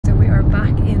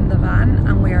the van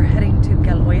and we are heading to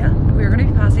Galoya. We are going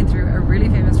to be passing through a really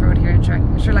famous road here in Sri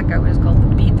Lanka, which is called the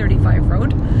B35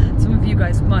 road. Some of you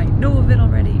guys might know of it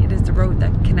already. It is the road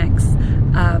that connects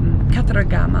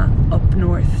Kataragama up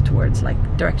north towards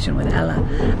like direction with Ella,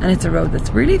 and it's a road that's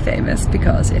really famous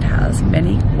because it has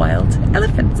many wild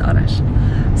elephants on it.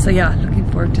 So yeah, looking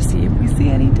forward to see if we see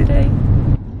any today.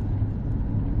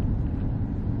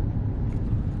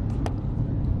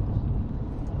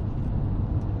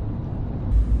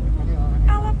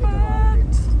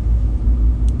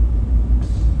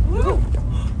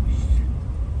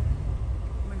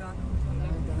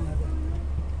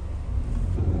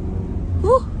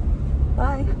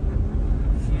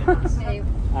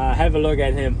 Have a look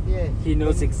at him. Yeah. He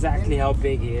knows exactly how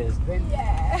big he is.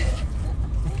 Yeah.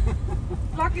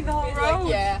 Blocking the whole road. Like,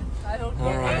 yeah. I don't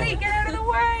get it. Hey, get out of the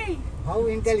way. How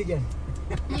intelligent.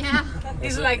 Yeah.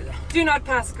 He's like, do not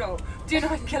pass go. Do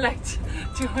not collect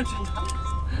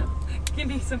 $200. Give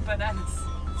me some bananas.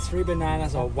 3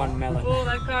 bananas or 1 melon. Oh,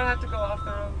 that car had to go off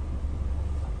the road.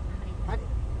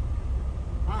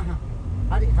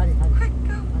 Hurry. Quick,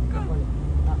 go.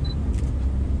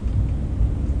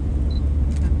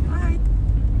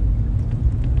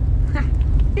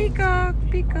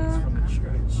 Peacock.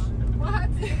 What?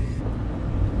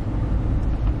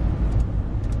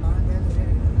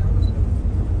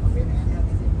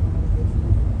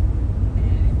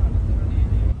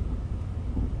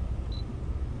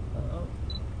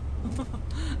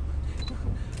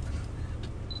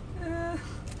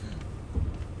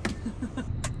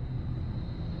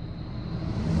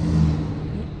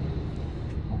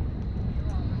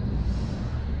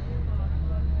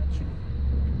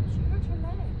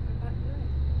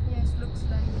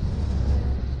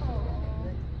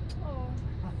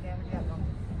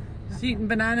 She's eating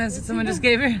bananas that someone just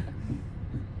gave her.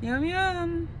 Yum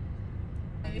yum.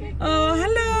 Oh,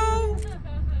 hello.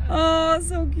 Oh,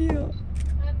 so cute.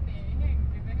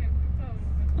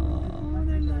 Oh,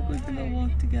 they're like gonna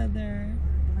walk together.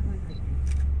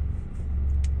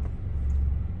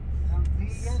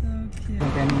 So cute.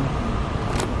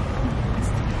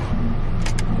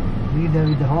 Leader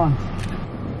with the horns.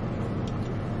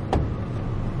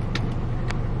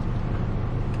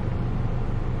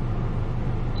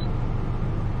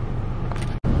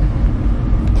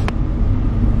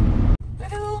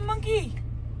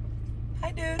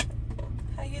 Hi dude,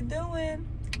 how you doing?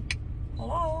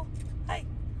 Hello, hi,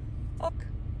 look.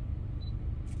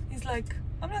 He's like,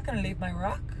 I'm not gonna leave my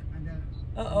rock.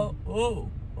 Uh-oh, oh,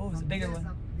 it's a bigger one.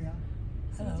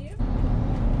 Hello.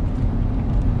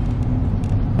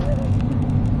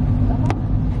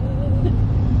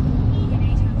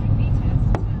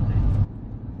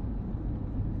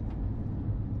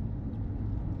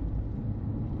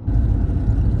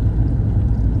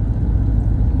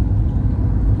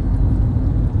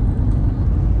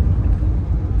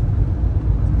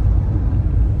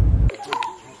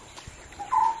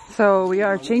 So we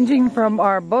are changing from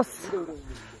our bus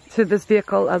to this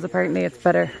vehicle as apparently it's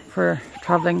better for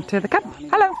traveling to the camp.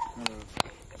 Hello!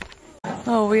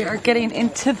 Oh, we are getting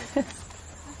into this.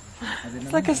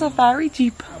 It's like a safari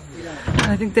jeep.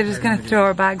 I think they're just going to throw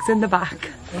our bags in the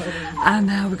back. And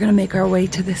we're going to make our way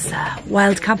to this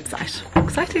wild campsite.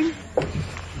 Exciting!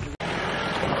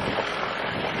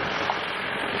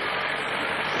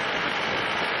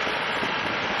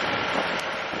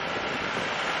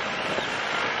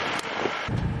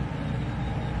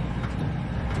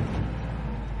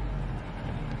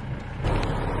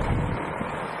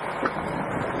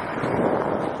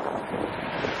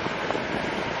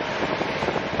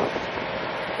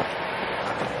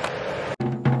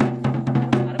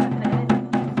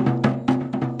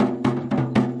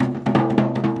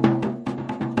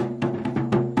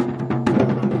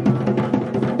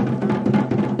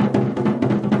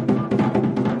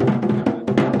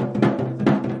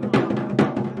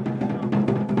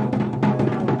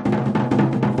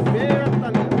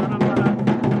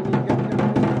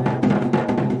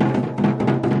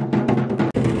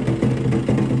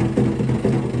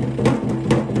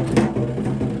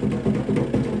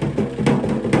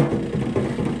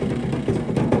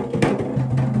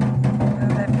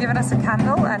 A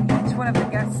candle, and each one of the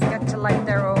guests get to light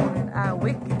their own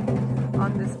wick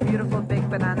on this beautiful big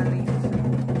banana leaf.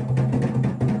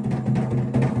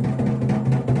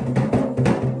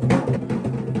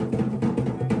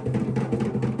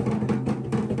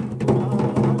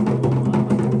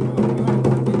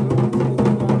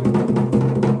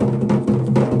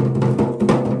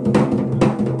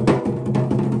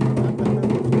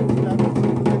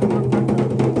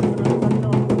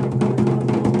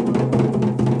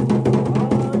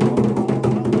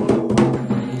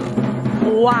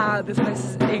 Wow, this place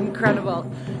is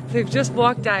incredible. So we've just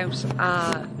walked out.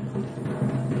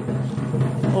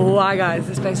 Wow guys,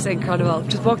 this place is incredible.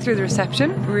 Just walked through the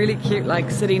reception, really cute like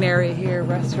sitting area here,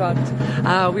 restaurant.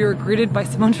 We were greeted by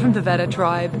someone from the Veda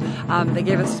tribe. They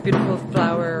gave us this beautiful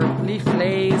flower leaf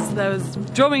lace. There was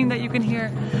drumming that you can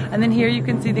hear. And then here you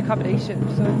can see the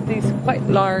accommodation. So it's these quite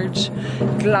large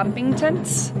glamping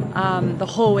tents the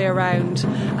whole way around.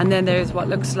 And then there's what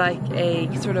looks like a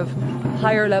sort of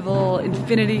higher level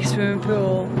infinity swimming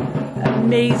pool.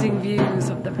 Amazing views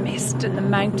of the mist and the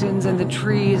mountains and the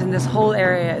trees, and this whole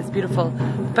area is beautiful.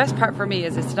 The best part for me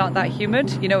is it's not that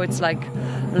humid. You know, it's like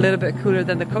a little bit cooler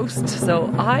than the coast,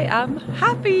 so I am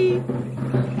happy.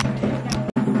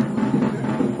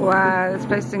 Wow, this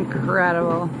place is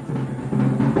incredible.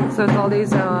 So it's all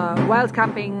these wild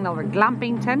camping or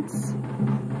glamping tents.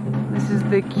 This is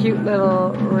the cute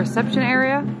little reception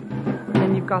area, and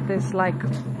then you've got this like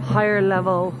higher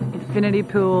level infinity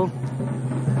pool.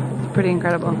 Pretty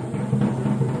incredible.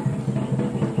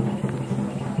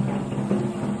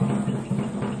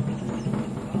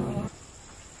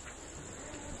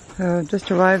 So I've just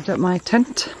arrived at my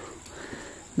tent.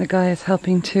 The guy is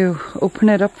helping to open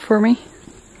it up for me.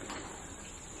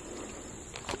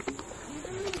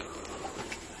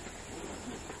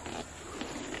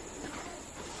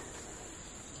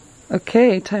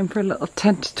 Okay, time for a little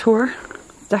tent tour.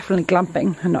 Definitely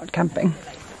glamping and not camping.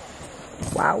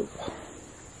 Wow.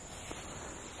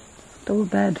 Double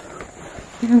bed.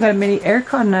 Even got a mini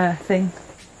aircon thing.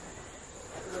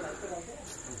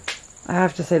 I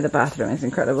have to say the bathroom is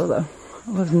incredible though.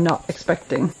 I was not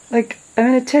expecting. Like, I'm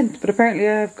in a tent, but apparently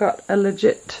I've got a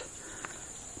legit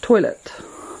toilet.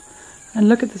 And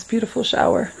look at this beautiful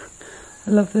shower. I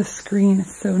love this screen,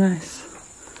 it's so nice.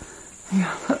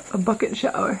 Yeah, a bucket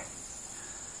shower.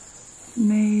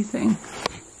 Amazing.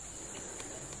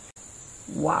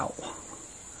 Wow.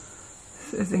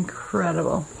 This is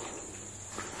incredible.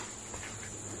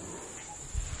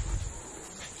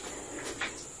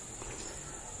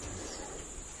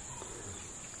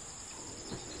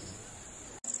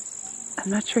 I'm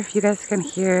not sure if you guys can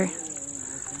hear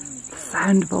the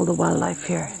sound of all the wildlife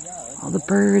here. All the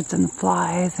birds and the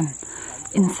flies and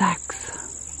insects.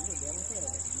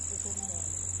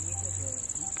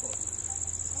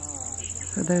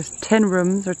 So there's 10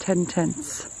 rooms or 10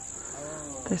 tents.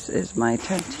 This is my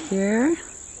tent here.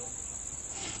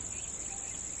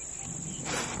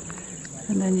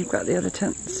 And then you've got the other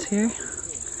tents here.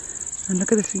 And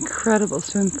look at this incredible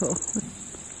swimming pool.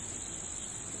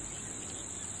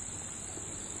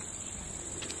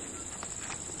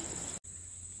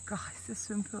 Guys, this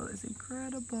swimming pool is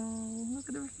incredible. Look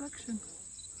at the reflection.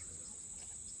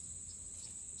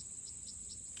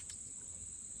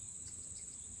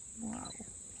 Wow.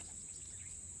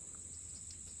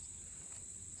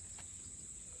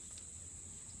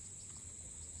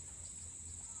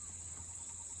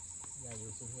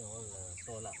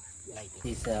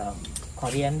 This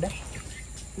coriander.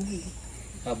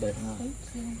 Rubber.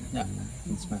 Yeah,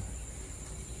 it's my.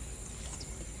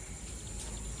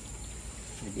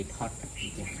 A bit hot.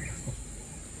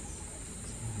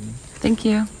 Thank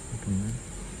you.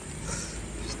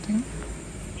 Interesting.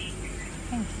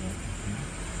 Thank you.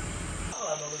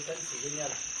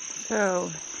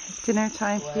 So, it's dinner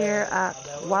time here at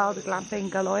Wild Glamping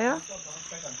Galoya.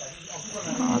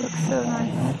 Oh, it looks so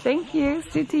nice. Thank you,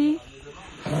 Suti.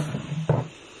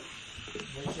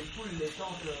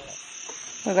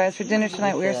 So guys, for dinner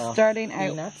tonight we're starting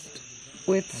out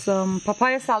with some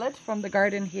papaya salad from the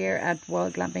garden here at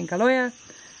Wild Glamping Galoya,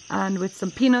 and with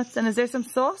some peanuts. And is there some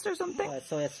sauce or something?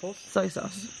 Soy sauce. Soy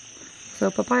sauce.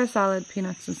 So papaya salad,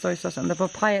 peanuts and soy sauce, and the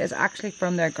papaya is actually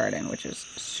from their garden, which is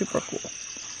super cool.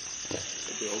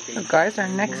 So guys, our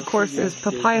next course is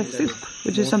papaya soup,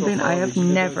 which is something I have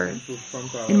never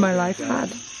in my life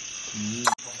had.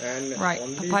 Right,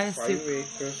 papaya soup.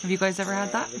 Have you guys ever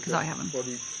had that? Because I haven't.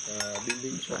 And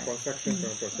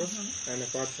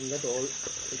apart from that, all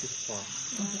it is farm.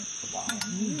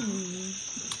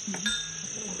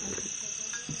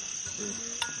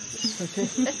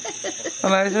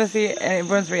 Well, I was going to see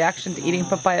everyone's reaction to eating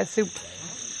papaya soup.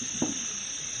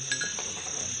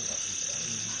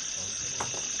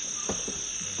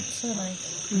 So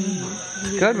nice.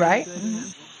 Good, right?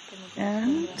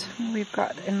 And we've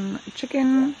got in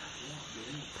chicken,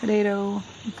 potato,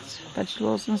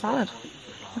 vegetables and salad.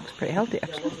 Looks pretty healthy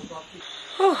actually.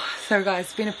 Oh, so guys,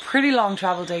 it's been a pretty long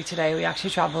travel day today. We actually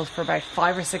travelled for about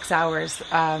 5 or 6 hours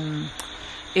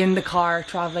in the car,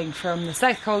 travelling from the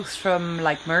south coast, from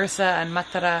like Marissa and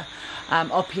Matara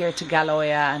up here to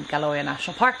Galoya and Galoya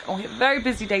National Park. And we have a very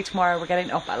busy day tomorrow. We're getting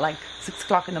up at like 6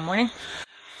 o'clock in the morning.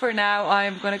 for now.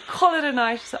 I'm going to call it a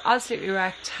night. So absolutely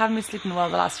wrecked. Haven't been sleeping well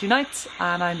the last few nights,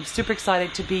 and I'm super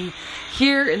excited to be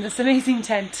here in this amazing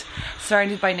tent,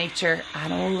 surrounded by nature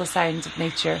and all the sounds of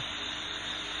nature,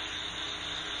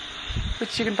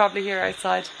 which you can probably hear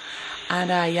outside. And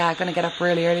yeah, I'm going to get up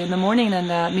really early in the morning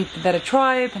and meet the Beta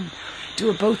tribe and do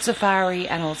a boat safari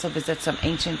and also visit some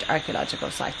ancient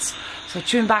archaeological sites. So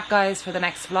tune back, guys, for the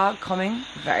next vlog coming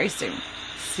very soon.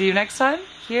 See you next time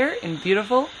here in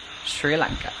beautiful Sri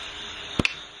Lanka.